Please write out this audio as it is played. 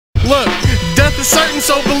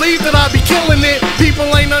so believe that I be killing it. People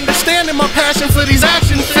ain't understanding my passion for these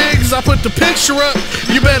action figs. I put the picture up,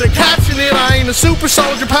 you better caption it. I ain't a super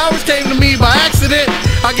soldier, powers came to me by accident.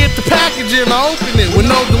 I get the package and I open it with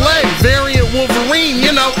no delay. Variant Wolverine,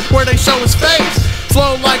 you know, where they show his face.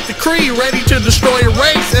 Flow like the Kree, ready to destroy a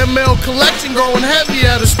race. ML collection growing heavy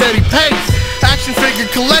at a steady pace. Action figure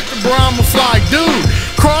collector, bro, I'm a fly dude.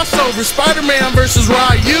 Crossover, Spider-Man versus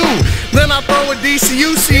Ryu. Then I throw a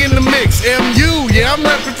DCUC in the mix. MU, yeah, I'm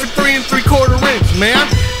repping for 3 3/4 inch, man.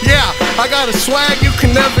 Yeah, I got a swag you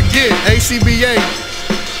can never get. A.C.B.A,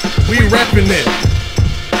 we repping it.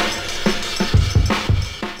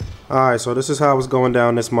 Alright, so this is how it's going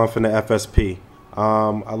down this month in the F.S.P.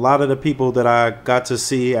 A lot of the people that I got to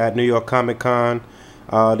see at New York Comic Con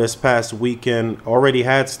this past weekend already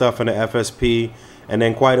had stuff in the F.S.P. And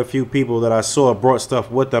then quite a few people that I saw brought stuff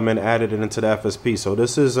with them and added it into the F.S.P. So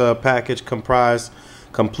this is a package comprised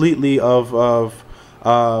completely of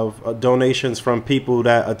donations from people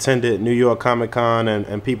that attended New York Comic Con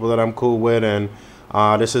and people that I'm cool with. And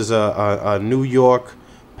this is a New York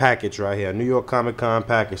package right here, New York Comic Con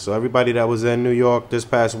package. So everybody that was in New York this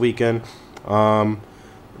past weekend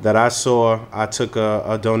that I saw, I took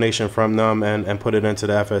a donation from them and put it into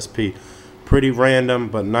the F.S.P. Pretty random,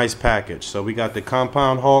 but nice package. So we got the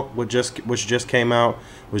Compound Hulk, which just came out,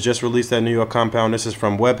 was just released at New York Compound. This is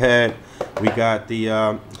from Webhead. We got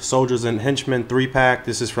the Soldiers and Henchmen 3-pack.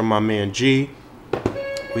 This is from my man G.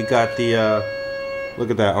 We got the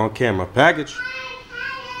look at that on camera package.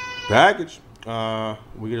 We're not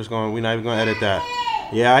even gonna edit that.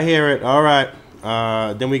 Yeah, I hear it. All right.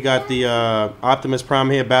 Then we got the Optimus Prime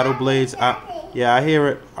here, Battle Blades. Yeah, I hear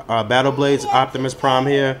it. Battle Blades, Optimus Prime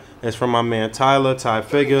here. It's from my man Tyler, Ty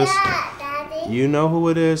Figures. You know who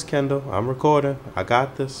it is, Kendall. I'm recording. I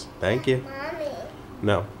got this. Thank you.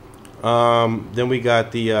 No. Then we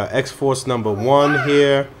got the X-Force #1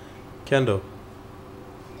 here. Kendall.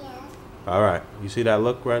 All right. You see that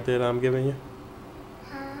look right there that I'm giving you?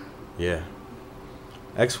 Yeah.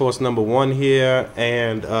 X-Force #1 here,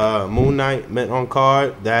 and Moon Knight mint on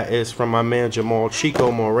card. That is from my man Jamal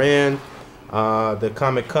Chico Moran. The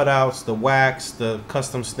comic cutouts, the wax, the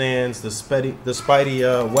custom stands, the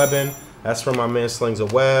Spidey webbing. That's from my man Slings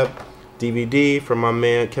of Web. DVD from my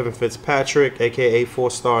man Kevin Fitzpatrick, aka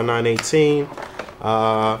 4-Star 918.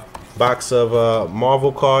 Box of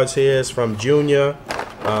Marvel cards here is from Junior.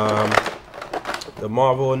 The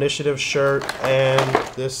Marvel Initiative shirt, and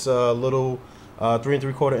this little 3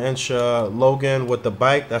 3/4 inch Logan with the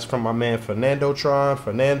bike. That's from my man Fernando.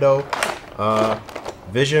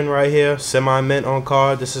 Vision right here, semi-mint on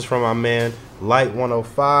card. This is from my man Light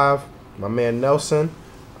 105, my man Nelson.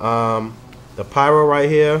 The Pyro right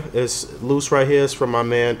here is loose right here is from my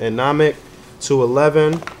man Enamic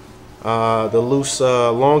 211. The loose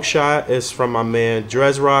long shot is from my man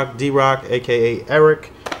Drezrock, D-Rock, aka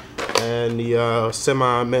Eric. And the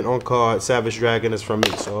semi-mint on card Savage Dragon is from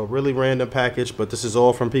me. So a really random package, but this is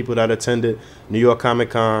all from people that attended New York Comic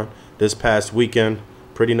Con this past weekend.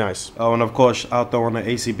 Pretty nice. Oh, and of course, I'll throw on the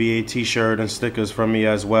A.C.B.A t-shirt and stickers from me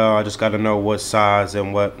as well. I just got to know what size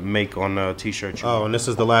and what make on the t-shirt. Oh, and this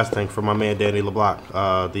is the last thing from my man Danny LeBlanc.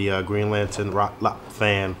 The Green Lantern rock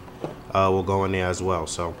fan will go in there as well.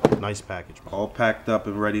 So nice package. All packed up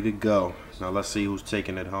and ready to go. Now let's see who's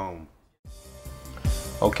taking it home.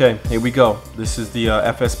 Okay, here we go. This is the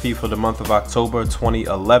F.S.P. for the month of October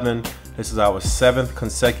 2011. This is our 7th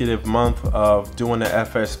consecutive month of doing the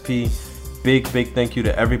F.S.P. Big thank you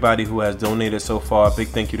to everybody who has donated so far. Big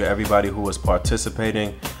thank you to everybody who is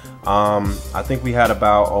participating. I think we had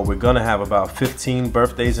we're gonna have about 15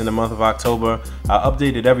 birthdays in the month of October. I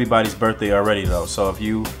updated everybody's birthday already though. So if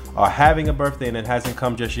you are having a birthday and it hasn't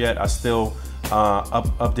come just yet, I still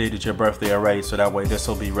updated your birthday already. So that way this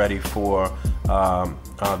will be ready for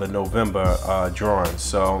the November drawing.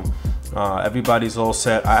 So everybody's all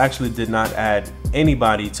set. I actually did not add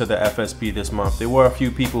anybody to the FSP this month. There were a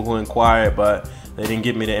few people who inquired, but they didn't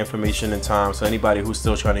give me the information in time. So anybody who's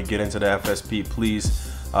still trying to get into the FSP,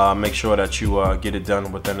 please make sure that you get it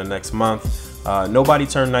done within the next month. Nobody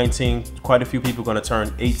turned 19. Quite a few people are going to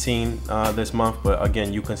turn 18 this month, but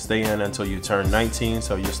again, you can stay in until you turn 19,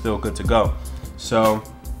 so you're still good to go. So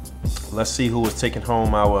let's see who is taking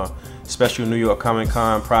home our special New York Comic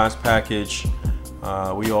Con prize package.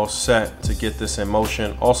 We all set to get this in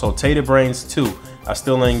motion. Also, Tater Brains too. I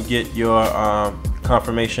still didn't get your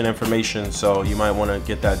confirmation information, so you might want to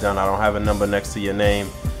get that done. I don't have a number next to your name,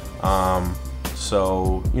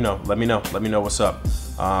 so you know, let me know what's up.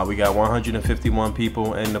 We got 151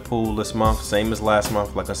 people in the pool this month, same as last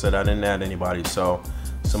month. Like I said, I didn't add anybody, so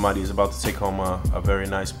somebody is about to take home a very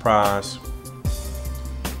nice prize.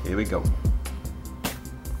 Here we go.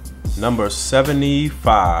 number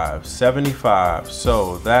 75.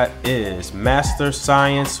 So that is Master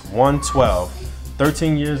Science 112.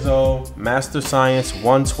 13 years old, Master Science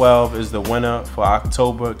 112 is the winner for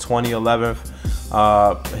October 2011.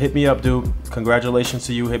 Hit me up, dude. Congratulations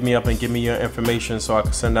to you. Hit me up and give me your information so I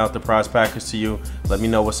can send out the prize package to you. Let me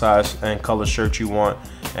know what size and color shirt you want.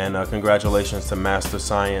 And congratulations to Master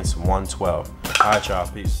Science 112. All right, y'all.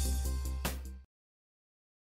 Peace.